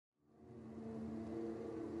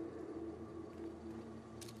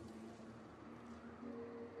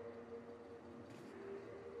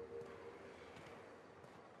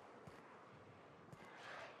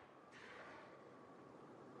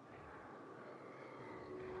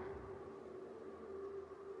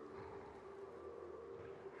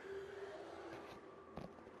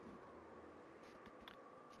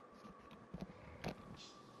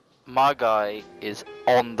My guy is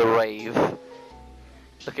on the rave.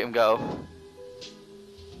 Look at him go.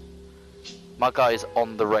 My guy is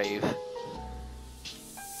on the rave.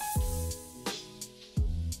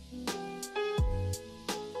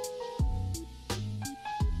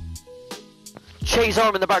 Jay's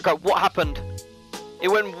arm in the background. What happened? It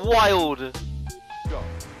went wild.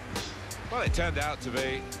 Well, it turned out to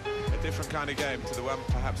be a different kind of game to the one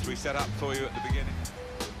perhaps we set up for you at the beginning.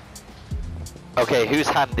 Okay, whose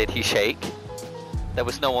hand did he shake? There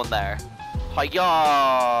was no one there. Hiya!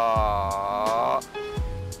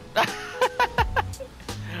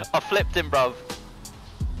 I flipped him, bruv.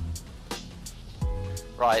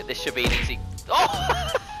 Right, this should be an easy.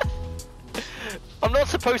 Oh! I'm not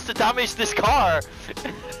supposed to damage this car.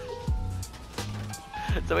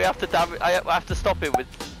 So we have to damage. I have to stop him with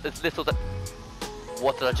as little.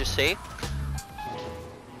 What did I just say?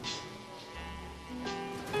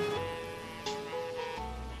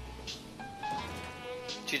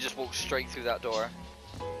 She just walked straight through that door.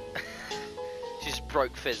 She just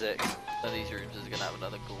broke physics. One of these rooms is gonna have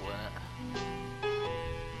another ghoul in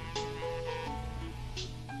it.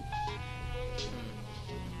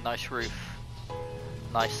 Nice roof.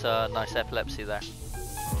 Nice, nice epilepsy there.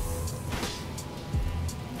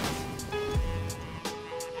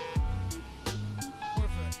 More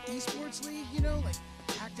of an esports league, you know, like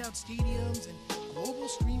packed out stadiums and global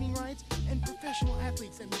streaming rights and professional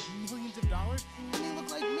athletes that make millions of dollars, and they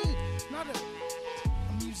look like me, not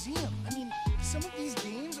a museum. I mean, some of these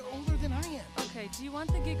games are older than I am. Okay, do you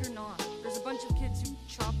want the gig or not? There's a bunch of kids who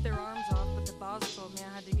chopped their arms off, but the boss told me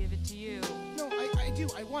I had to give it to you. No, I do.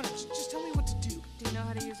 I want it. Just tell me what to do. Do you know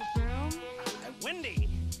how to use a broom? Wendy!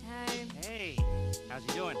 Hey. Hey, how's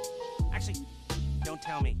he doing? Actually, don't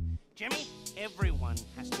tell me. Jimmy, everyone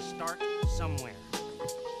has to start somewhere.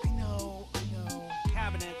 I know.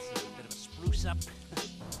 Cabinets, a bit of a spruce up.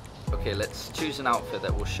 Okay, let's choose an outfit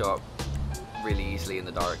that will show up really easily in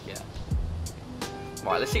the dark, yeah.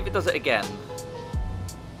 Right, let's see if it does it again.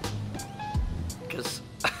 Because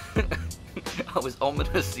I was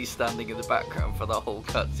ominously standing in the background for the whole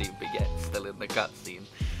cutscene, but yet still in the cutscene.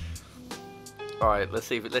 Alright, let's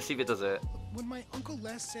see if it does it. When my Uncle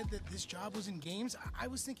Les said that this job was in games, I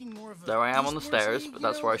was thinking more of a There I am on the esports stairs, league, but you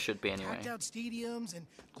that's know, where I like should be anyway. packed out stadiums and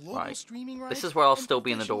global Right. streaming This rights is where I'll and still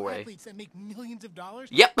be in the professional doorway. athletes that make millions of dollars.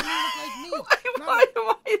 Yep. They look like me, Why not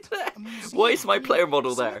am I there? a museum. Why is my I mean, player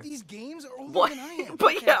model some there? of these games are older Why? than I am.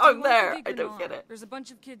 But Okay, yeah, do you I'm want the there. gig I or don't not? get it. There's a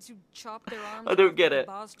bunch of kids who chopped their arms I don't off, get but it.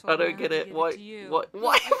 the boss I told me don't had get to it. give Why? to you. Why? No,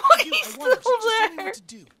 Why I am I do. I still want it. Just tell me there? what to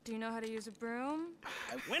do. Do you know how to use a broom?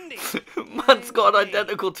 Wendy! Man's got an Hey.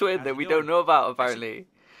 identical twin How's that he we doing? don't know about apparently.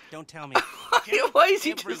 Don't tell me. Why is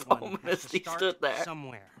he just Everyone has to ominously start stood there?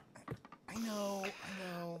 somewhere. I know.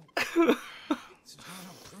 This is not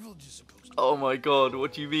how privilege is supposed to Oh my god,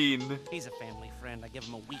 what do you mean? He's a family friend. I give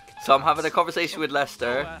him a week. So I'm having a conversation with So,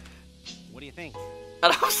 Lester, what do you think?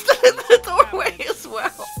 and I'm still in the doorway as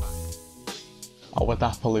well. I would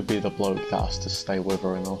happily be the bloke that has to stay with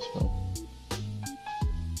her in hospital.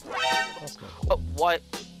 That's not cool. Oh, why?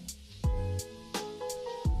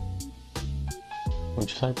 What'd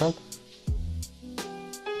you say, Brad?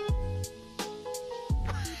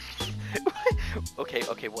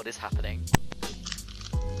 Okay, what is happening?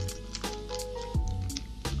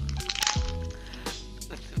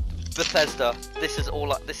 Bethesda. This is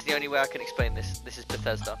the only way I can explain this. This is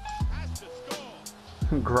Bethesda.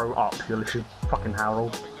 Grow up, you little fucking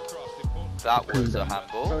Harold. That was a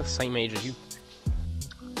handball. I'm the same age as you.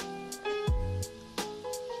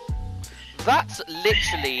 That's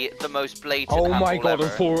literally the most blatant Oh my handball god, ever.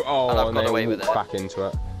 and for And oh, I've and got then away with walk it. back into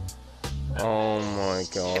it. Oh my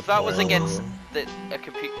god. If that was against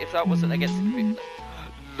if that wasn't against the computer,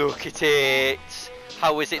 look at it.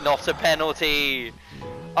 How is it not a penalty?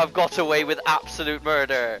 I've got away with absolute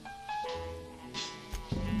murder.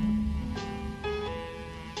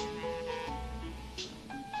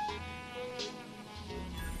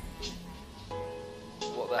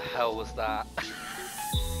 What the hell was that?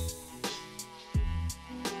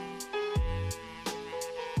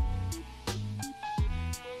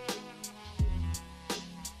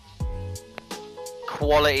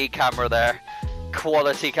 Quality camera there.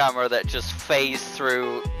 Quality camera that just phased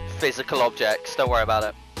through physical objects. Don't worry about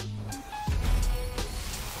it.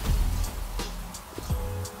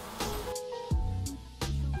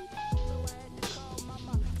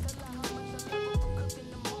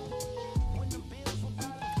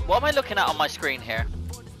 What am I looking at on my screen here?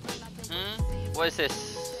 What is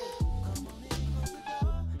this?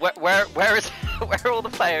 Where is where are all the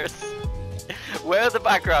players? Where are the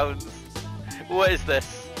backgrounds? What is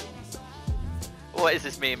this? What is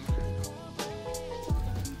this meme?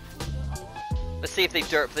 Let's see if they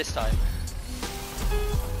derp this time.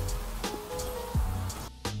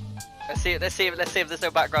 Let's see if there's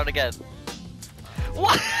no background again.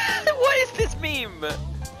 What? What is this meme?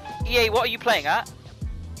 EA, what are you playing at?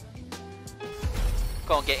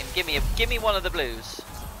 Go on, get him. Give me one of the blues.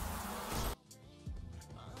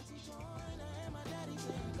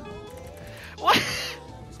 What?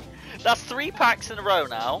 That's 3 packs in a row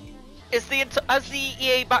now. Has the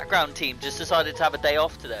EA background team just decided to have a day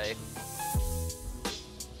off today?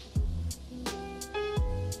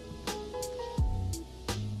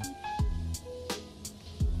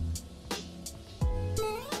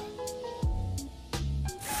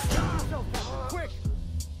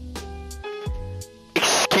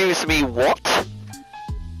 Excuse me, what?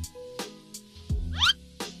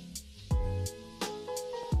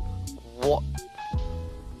 What?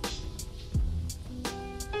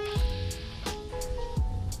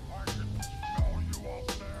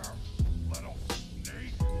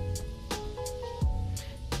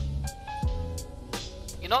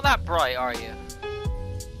 You're not that bright, are you?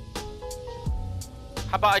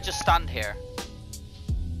 How about I just stand here?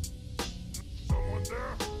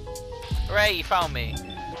 Hooray, you found me.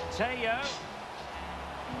 Teo.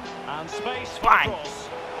 And space for Bang. cross.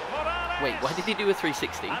 Morales. Wait, why did he do a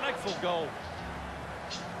 360? And a full goal.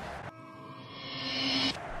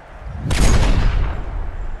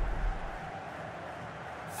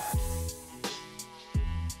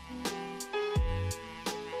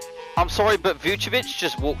 I'm sorry, but Vucevic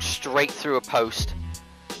just walked straight through a post.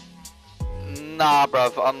 Nah,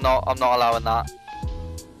 bruv, I'm not allowing that.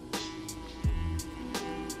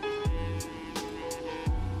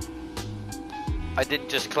 I didn't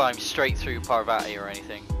just climb straight through Parvati or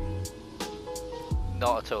anything.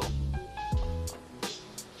 Not at all.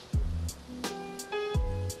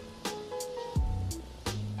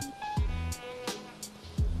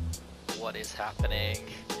 What is happening?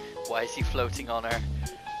 Why is he floating on her?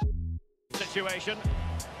 Situation.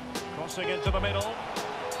 Crossing into the middle.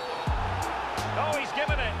 Oh, he's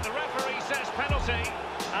given it. The referee says penalty.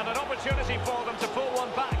 And an opportunity for them to pull one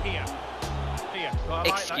back here. Well,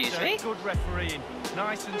 Excuse me? Good refereeing.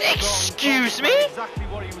 Nice and strong. Excuse me? Exactly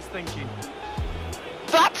what he was thinking.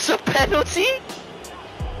 That's a penalty?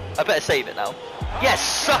 I better save it now. Yes,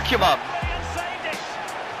 suck your mum.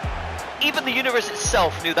 Even the universe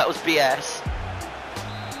itself knew that was BS.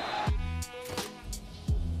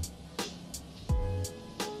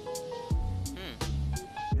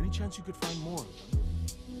 Any chance you could find more of them?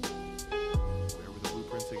 Where were the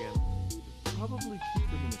blueprints again? Probably keep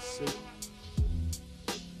them in a safe.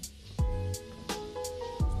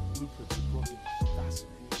 Blueprints are broken. Fascinating.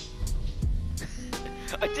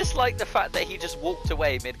 I dislike the fact that he just walked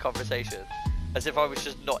away mid-conversation, as if I was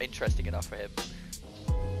just not interesting enough for him.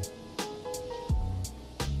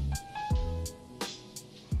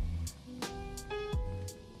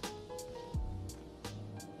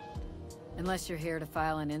 Unless you're here to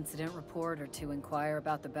file an incident report or to inquire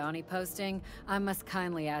about the bounty posting, I must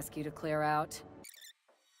kindly ask you to clear out.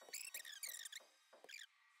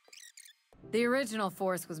 The original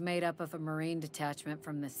force was made up of a Marine detachment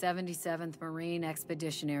from the 77th Marine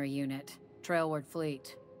Expeditionary Unit, Trailward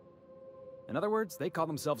Fleet. In other words, they call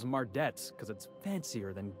themselves Mardettes, because it's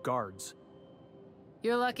fancier than guards.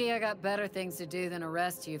 You're lucky I got better things to do than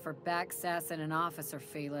arrest you for backsassing an officer,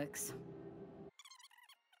 Felix.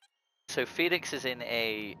 So Felix is in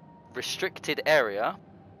a restricted area,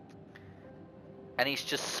 and he's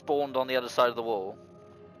just spawned on the other side of the wall.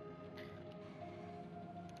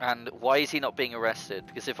 And why is he not being arrested?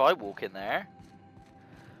 Because if I walk in there,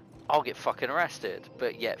 I'll get fucking arrested.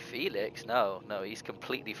 But yet Felix, no, he's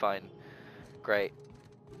completely fine. Great.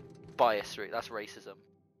 Bias route, that's racism.